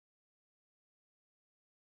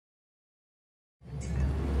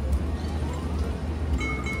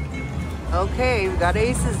Okay, we got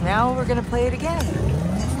aces. Now we're gonna play it again.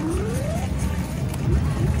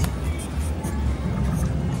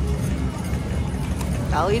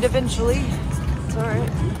 I'll eat eventually. It's all right.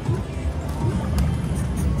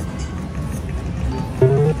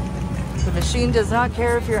 The machine does not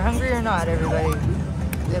care if you're hungry or not, everybody.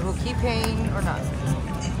 It will keep paying or not.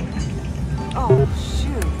 Oh,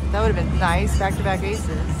 shoot. That would have been nice. Back-to-back aces.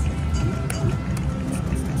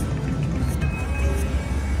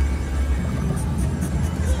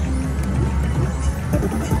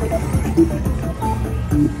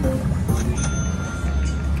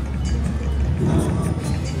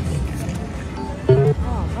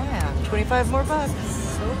 Oh, man. 25 more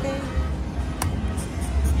bucks. Okay.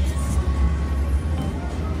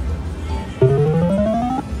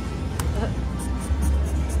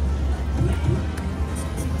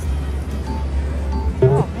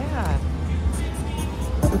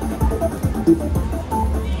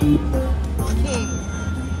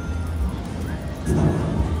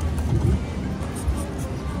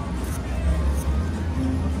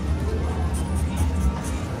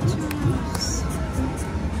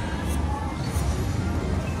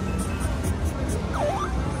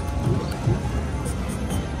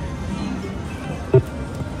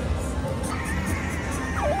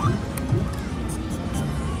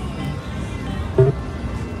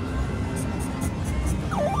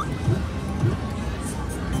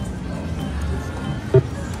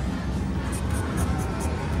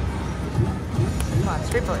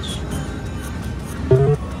 Straight flush.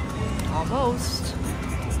 Almost.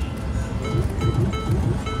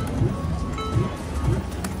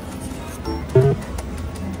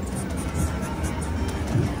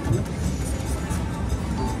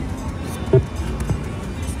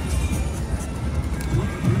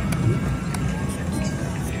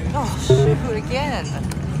 Oh, shoot, again.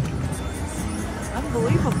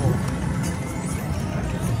 Unbelievable.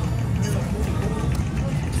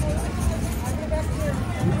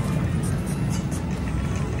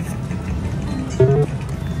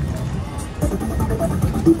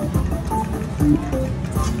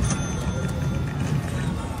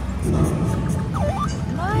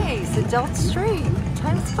 Nice, it dealt straight.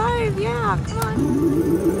 ×5, yeah, come on.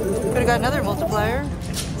 Could have got another multiplier.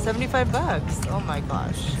 75 bucks. Oh my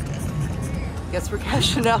gosh. Guess we're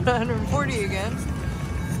cashing out 140 again.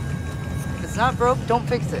 If it's not broke, don't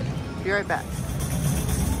fix it. Be right back.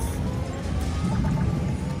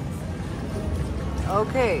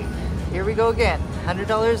 Okay, here we go again.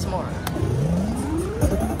 $100 more.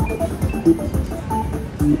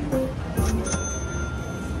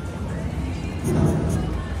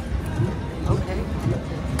 Okay.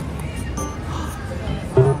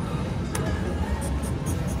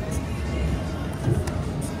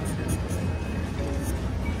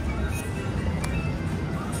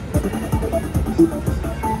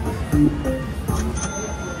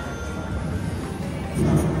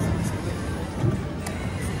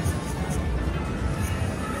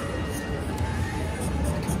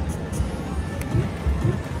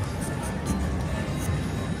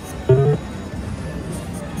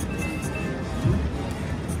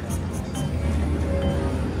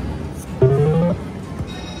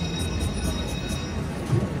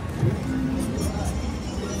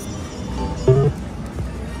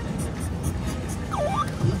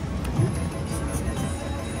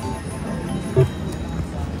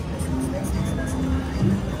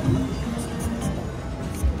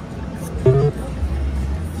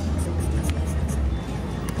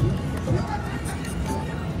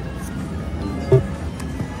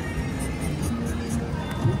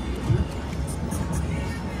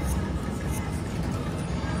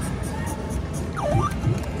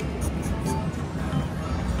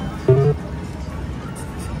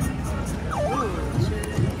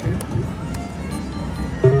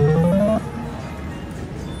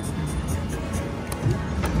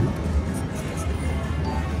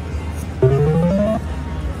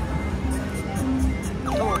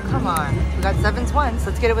 Come on. We got 7s once.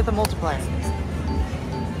 Let's get it with a multiplier.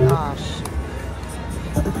 Gosh.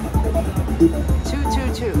 2,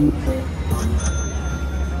 2, 2.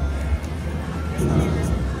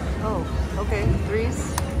 Oh, okay.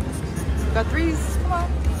 3s. We got 3s. Come on.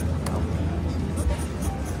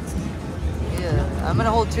 Yeah, I'm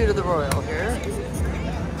gonna hold 2 to the royal here.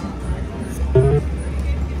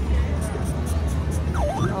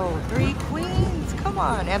 Oh, 3 queens. Come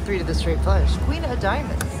on. And 3 to the straight flush. Queen of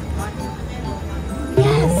diamonds.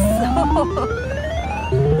 Yes!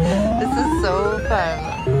 This is so fun.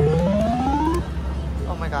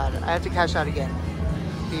 Oh my god, I have to cash out again.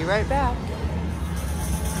 Be right back.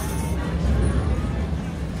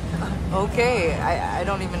 Okay, I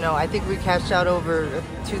don't even know. I think we cashed out over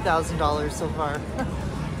 $2,000 so far.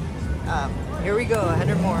 Here we go,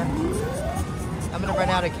 100 more. I'm gonna run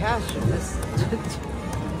out of cash in this,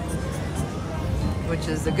 which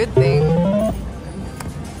is a good thing.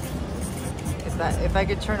 If I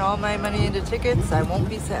could turn all my money into tickets, I won't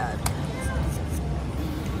be sad.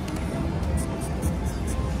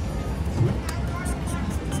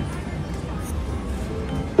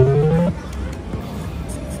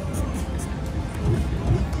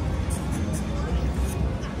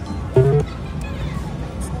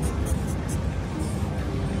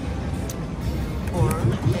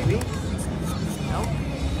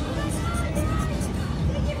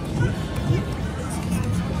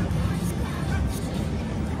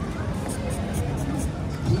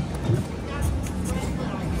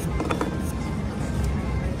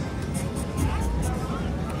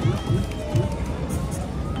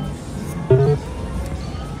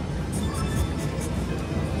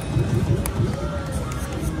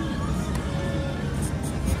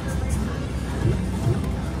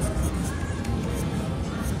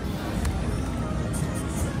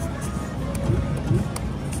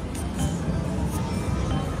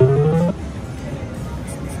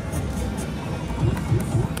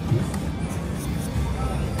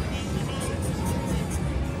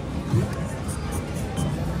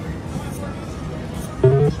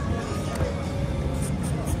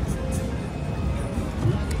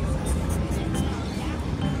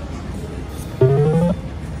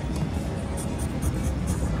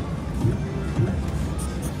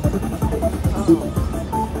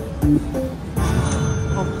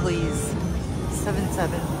 Oh, please.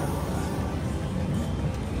 7-7.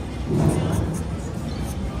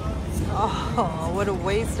 Oh, what a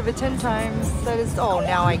waste of a 10 times. That is, oh,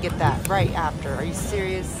 now I get that right after. Are you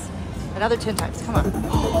serious? Another 10 times, come on.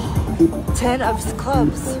 10 of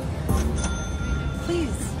clubs.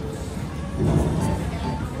 Please.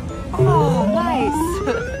 Oh, nice.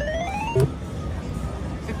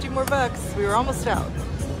 50 more bucks. We were almost out.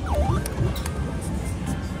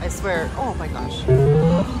 I swear, oh my gosh.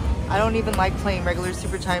 I don't even like playing regular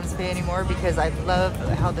Super Times Pay anymore because I love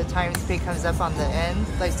how the Times Pay comes up on the end.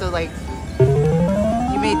 Like, so like,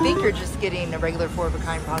 you may think you're just getting a regular 4 of a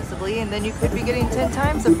kind possibly, and then you could be getting 10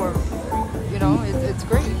 times a 4, you know, it's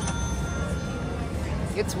great.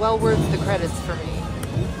 It's well worth the credits for me,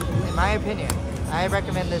 in my opinion. I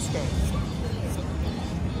recommend this game.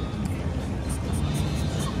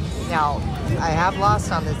 Now, I have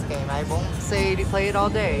lost on this game. I won't say to play it all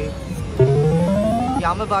day.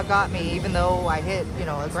 Yamabot got me, even though I hit, you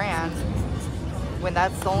know, $1,000. When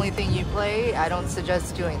that's the only thing you play, I don't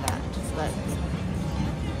suggest doing that. But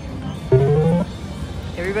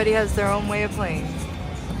everybody has their own way of playing.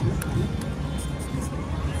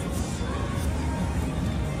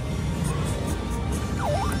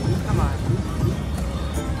 Come on.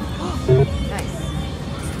 Nice.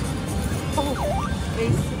 Oh,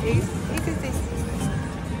 ace, ace, ace, ace, ace.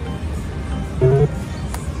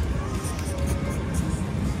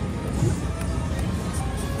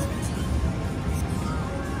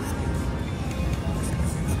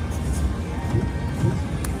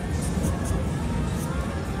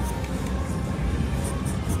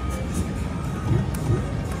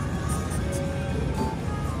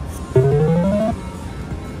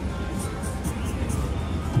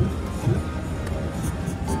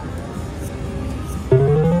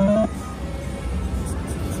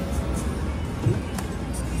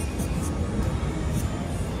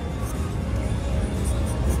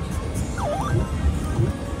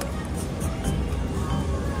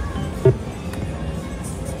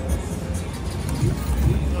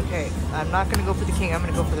 I'm not going to go for the king, I'm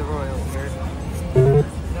going to go for the royal here.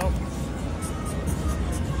 Nope.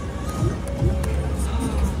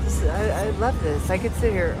 I love this. I could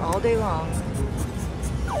sit here all day long.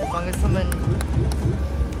 As long as someone...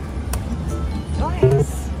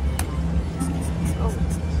 Nice! Oh.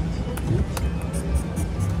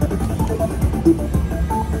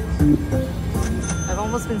 I've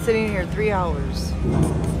almost been sitting here 3 hours.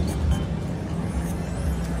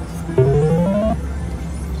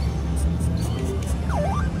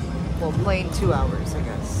 Well, playing 2 hours, I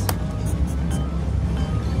guess.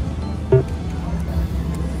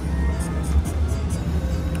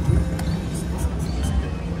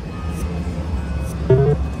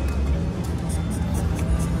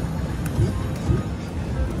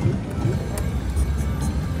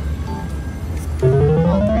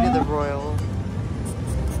 All 3 to the royal.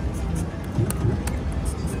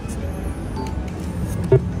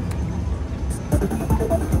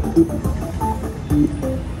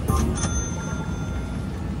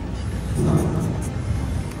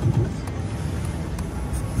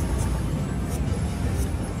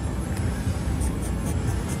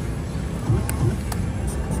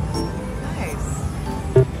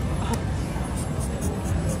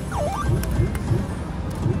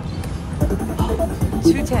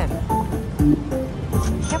 210.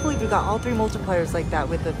 Can't believe we got all 3 multipliers like that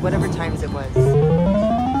with the whatever times it was.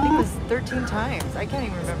 I think it was 13 times. I can't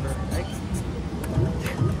even remember. I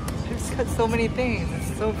just got so many things.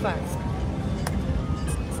 It's so fun.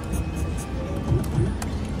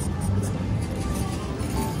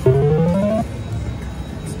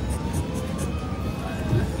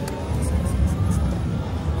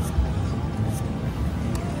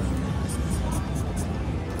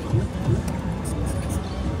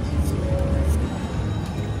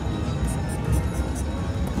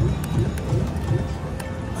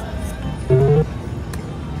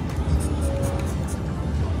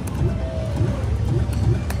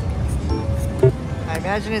 I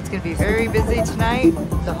imagine it's going to be very busy tonight.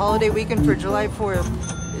 The holiday weekend for July 4th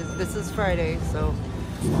this is Friday, so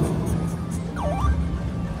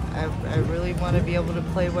I really want to be able to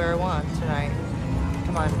play where I want tonight.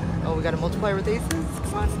 Come on. Oh, we got a multiplier with aces?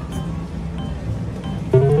 Come on.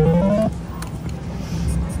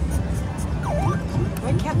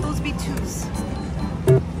 Why can't those be 2s?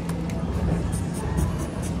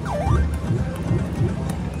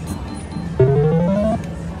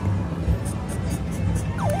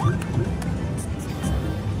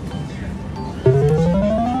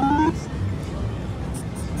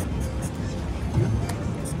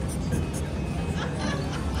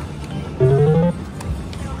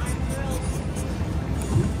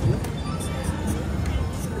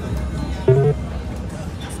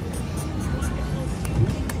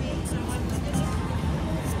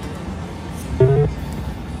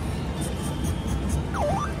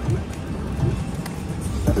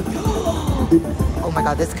 Oh my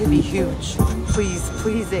god, this could be huge. Please,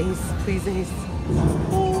 please ace, please ace.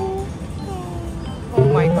 Oh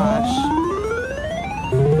my gosh.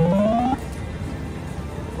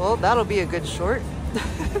 Well, that'll be a good short.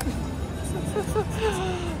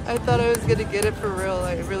 I thought I was gonna get it for real,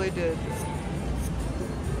 I really did.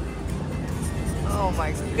 Oh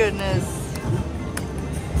my goodness.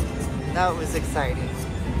 That was exciting.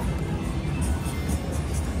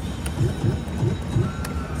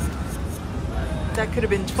 That could have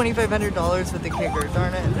been $2,500 with the kicker,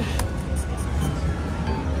 darn it.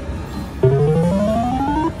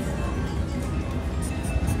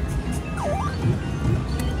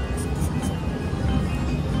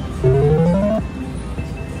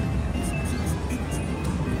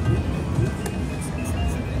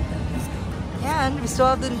 And we still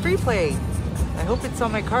have the free play. I hope it's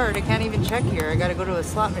on my card. I can't even check here. I gotta go to a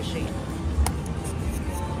slot machine.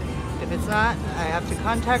 If it's not, I have to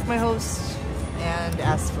contact my host and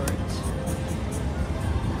ask for it.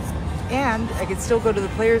 And I could still go to the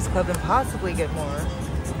Players Club and possibly get more.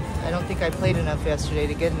 I don't think I played enough yesterday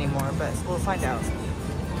to get any more, but we'll find out.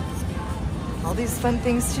 All these fun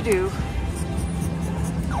things to do.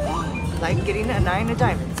 Like getting a 9 of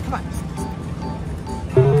diamonds. Come on.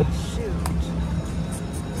 Oh, shoot.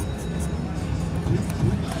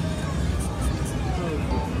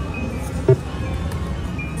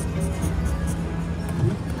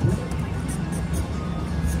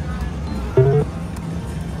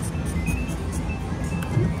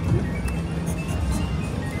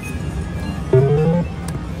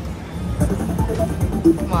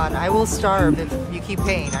 Come on, I will starve if you keep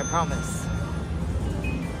paying, I promise.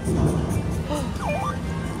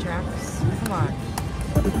 Jacks, come on.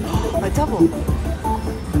 A double.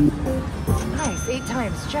 Nice, 8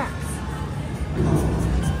 times, jacks.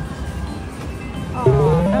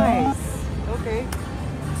 Oh, nice. Okay.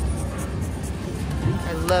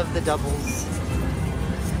 I love the doubles.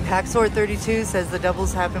 Paxor 32 says the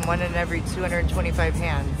doubles happen 1 in every 225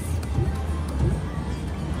 hands.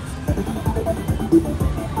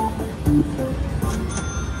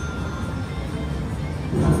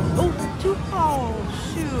 Oh,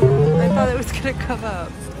 shoot. I thought it was going to come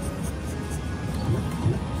up.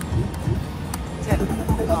 10.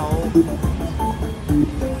 Oh.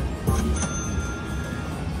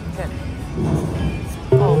 10.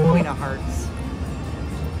 Oh, Queen of Hearts.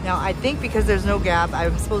 Now, I think because there's no gap,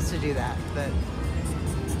 I'm supposed to do that, but...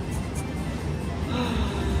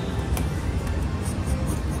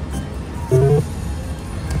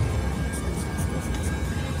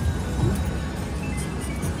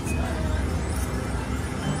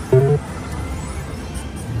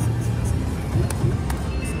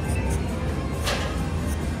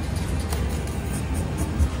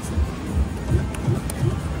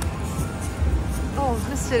 Oh,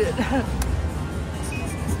 missed it.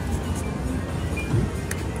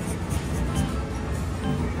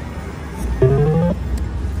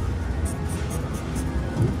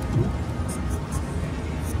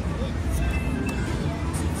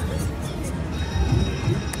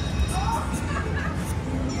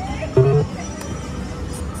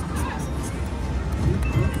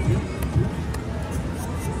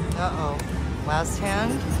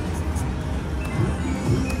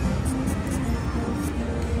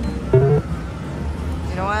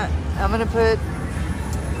 I'm gonna put,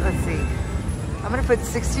 let's see, I'm gonna put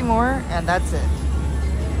 60 more and that's it.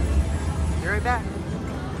 Be right back.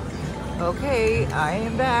 Okay, I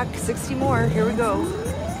am back. 60 more, here we go.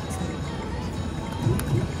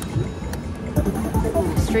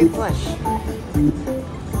 Ooh, straight flush.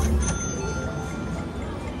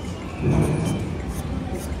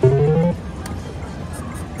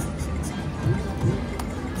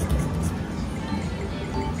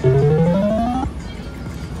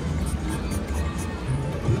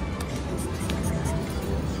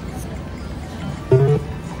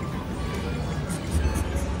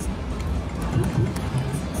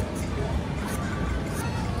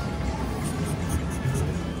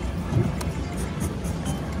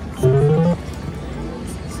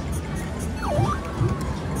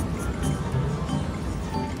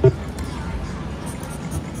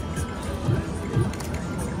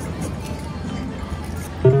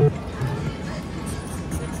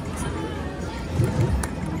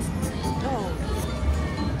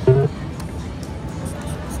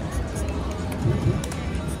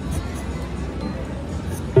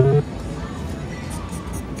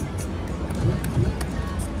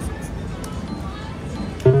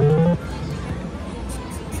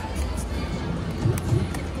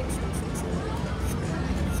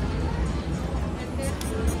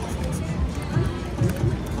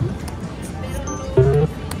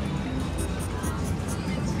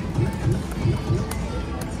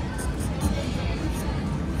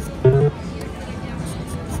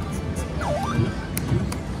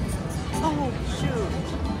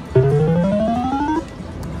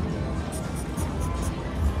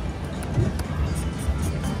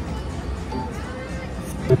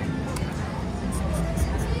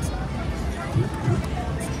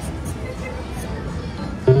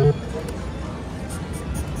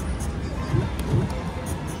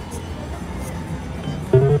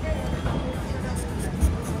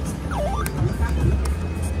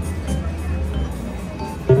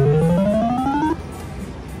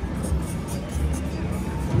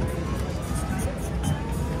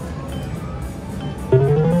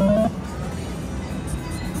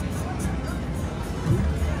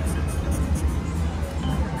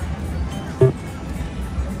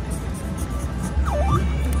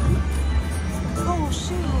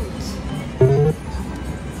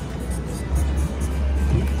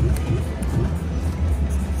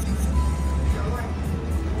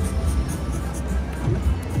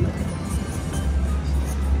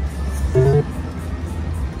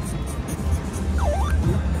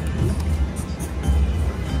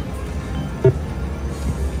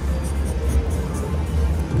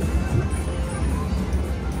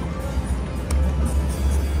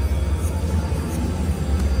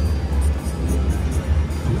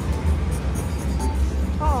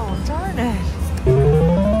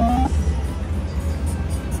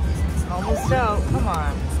 Almost out, come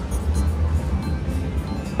on.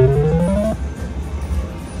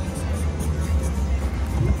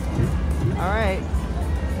 All right,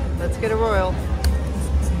 let's get a royal.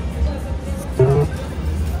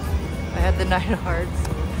 I had the 9 of hearts.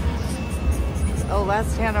 Oh,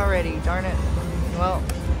 last hand already, darn it. Well,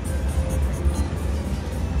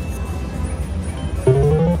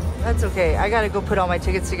 that's okay. I gotta go put all my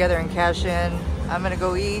tickets together and cash in. I'm gonna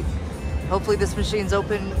go eat. Hopefully this machine's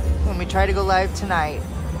open when we try to go live tonight.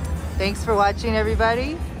 Thanks for watching,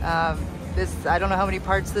 everybody. I don't know how many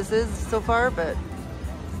parts this is so far, but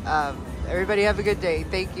everybody have a good day.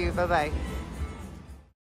 Thank you. Bye-bye.